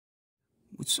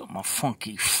What's up, my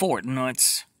funky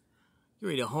Fortnites? You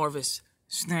ready to harvest,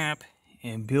 snap,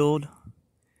 and build?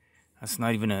 That's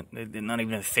not even a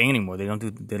thing anymore. They don't do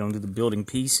the building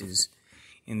pieces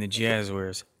in the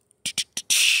Jazzwares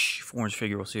 4-inch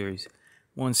figural series.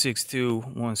 162,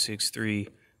 163,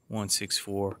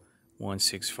 164,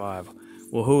 165.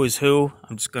 Well, who is who?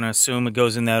 I'm just gonna assume it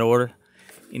goes in that order.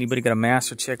 Anybody got a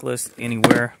master checklist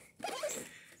anywhere?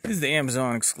 This is the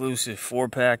Amazon exclusive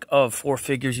 4-pack of 4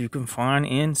 figures you can find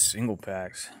in single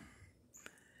packs.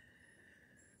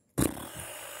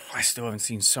 I still haven't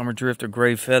seen Summer Drift or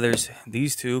Gray Feathers.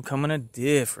 These two come in a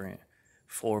different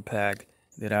 4-pack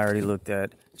that I already looked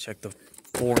at. Check the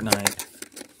Fortnite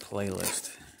playlist.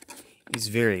 It's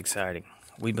very exciting.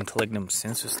 We've been collecting them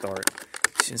since the start,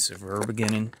 since the very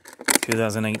beginning,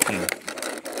 2018.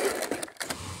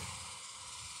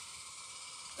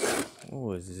 What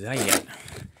was that?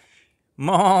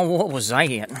 Mom, what was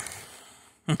that?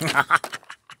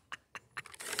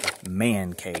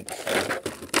 Mancake.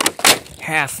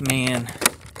 Half man,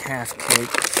 half cake.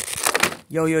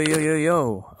 Yo.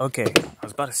 Okay, I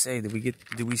was about to say, did we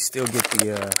still get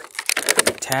the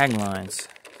taglines?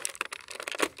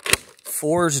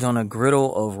 Forged on a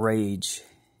griddle of rage.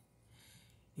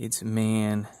 It's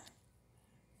man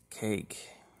cake.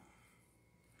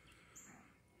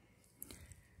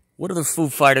 What other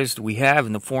food fighters do we have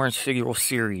in the 4-inch figural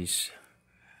series?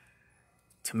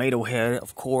 Tomato Head,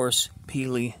 of course.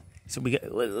 Peely. So we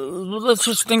got. Let's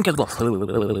just think of the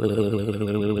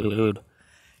food.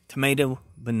 Tomato,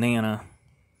 banana,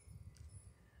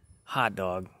 hot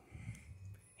dog,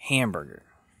 hamburger.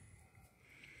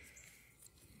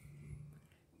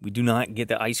 We do not get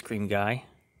the ice cream guy.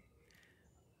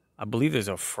 I believe there's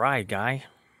a fry guy.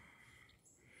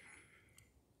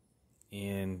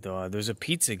 And there's a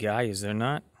pizza guy, is there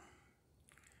not?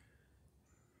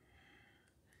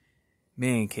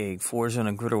 Mancake, forged on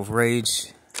a griddle of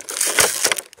rage.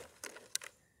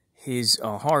 His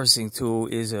harvesting tool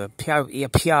is a pew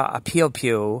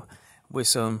with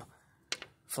some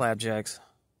flapjacks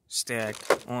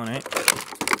stacked on it.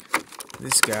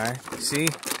 This guy, see?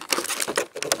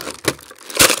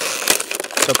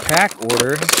 The pack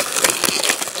order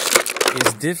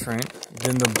is different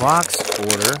than the box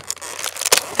order.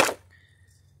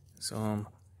 So I'm a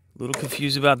little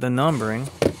confused about the numbering.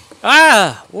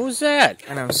 Ah! What was that?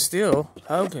 And I'm still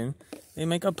hoping they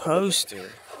make a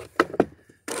poster.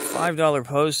 $5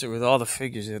 poster with all the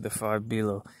figures at the 5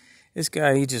 below. This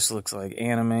guy, he just looks like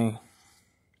anime.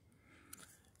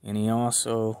 And he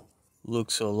also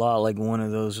looks a lot like one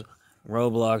of those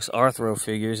Roblox Arthro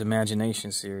figures,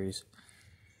 Imagination series.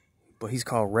 But he's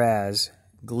called Raz.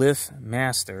 Glyph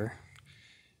Master.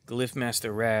 Glyph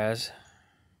Master Raz.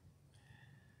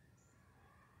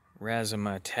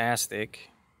 Razzamatastic.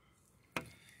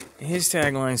 His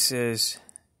tagline says,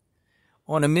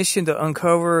 on a mission to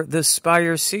uncover the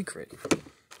Spire's secret.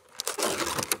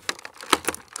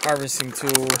 Harvesting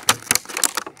tool.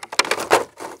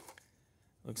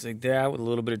 Looks like that with a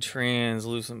little bit of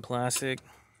translucent plastic.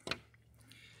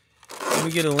 Then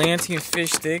we get Atlantean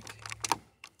Fishstick.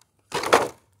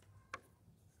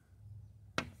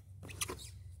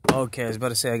 Okay, I was about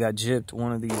to say I got gypped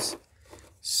one of these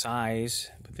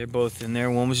size, but they're both in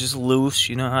there. One was just loose.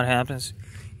 You know how it happens.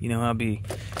 You know how it be.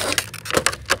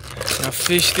 Now,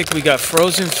 fish stick, we got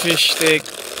frozen fish stick,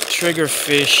 trigger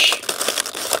fish,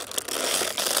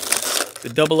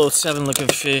 the 007 looking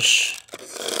fish,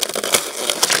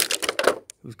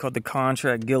 who's called the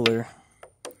contract giller.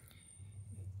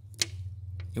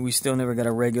 And we still never got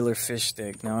a regular fish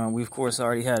stick. Now, we of course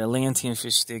already had Atlantean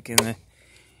fish stick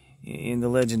in the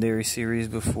Legendary series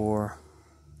before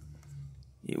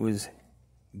it was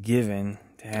given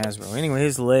to Hasbro. Anyway,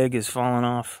 his leg is falling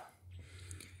off.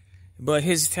 But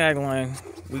his tagline,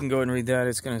 we can go ahead and read that.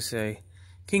 It's going to say,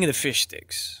 King of the Fish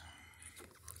Sticks.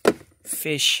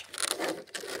 Fish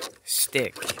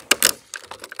stick.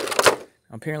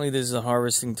 Apparently this is a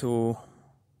harvesting tool.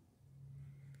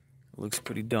 It looks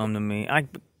pretty dumb to me.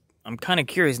 I'm kind of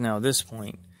curious now at this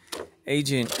point.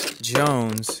 Agent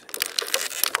Jones,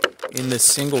 in the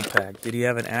single pack, did he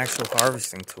have an actual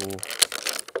harvesting tool?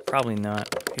 Probably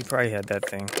not. He probably had that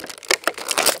thing.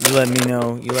 You let me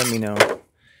know. You let me know.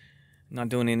 Not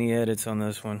doing any edits on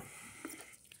this one.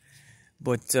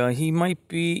 But he might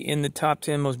be in the top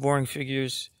 10 most boring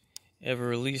figures ever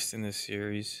released in this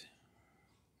series.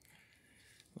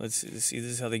 Let's see.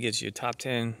 This is how they get you. Top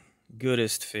 10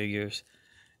 goodest figures.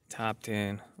 Top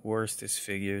 10 worstest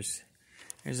figures.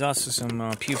 There's also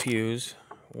some pew-pews.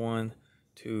 1,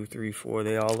 2, 3, 4.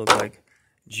 They all look like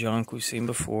junk we've seen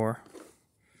before.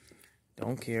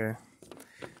 Don't care.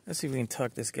 Let's see if we can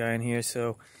tuck this guy in here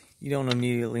so you don't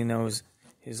immediately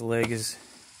His leg is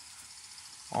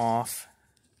off.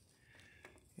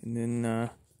 And then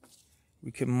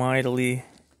we can mightily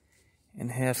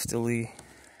and heftily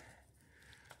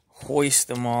hoist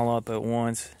them all up at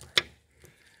once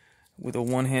with a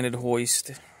one-handed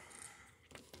hoist.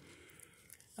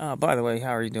 By the way,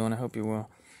 how are you doing? I hope you're well.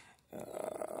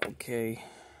 Okay,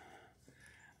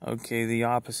 the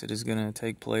opposite is going to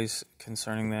take place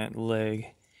concerning that leg.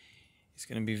 It's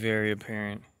going to be very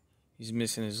apparent. He's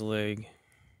missing his leg.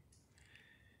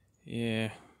 Yeah,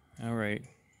 alright.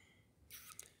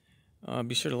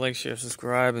 Be sure to like, share,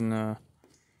 subscribe, and,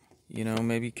 you know,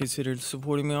 maybe consider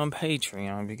supporting me on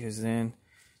Patreon, because then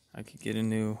I could get a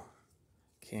new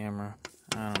camera.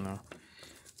 I don't know.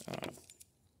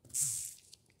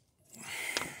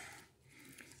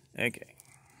 Okay.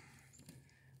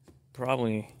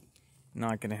 Probably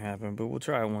not going to happen, but we'll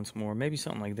try it once more. Maybe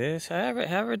something like this. Have I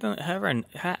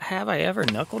ever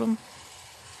knuckled him?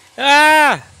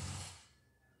 Ah!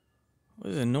 What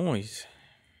is the noise?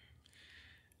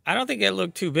 I don't think it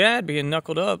looked too bad being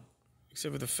knuckled up,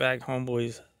 except for the fact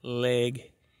homeboy's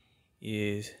leg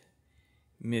is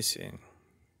missing.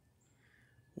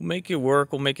 We'll make it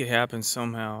work. We'll make it happen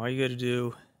somehow. All you got to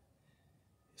do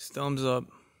is thumbs up.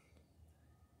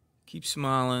 Keep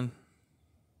smiling.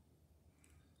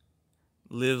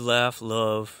 Live, laugh,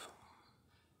 love.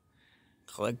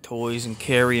 Collect toys and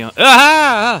carry on.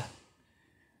 Ah!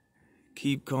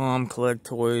 Keep calm, collect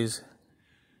toys.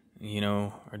 You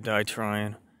know, or die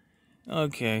trying.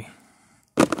 Okay.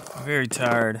 I'm very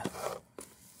tired.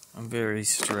 I'm very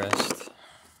stressed.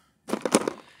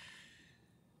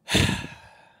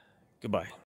 Goodbye.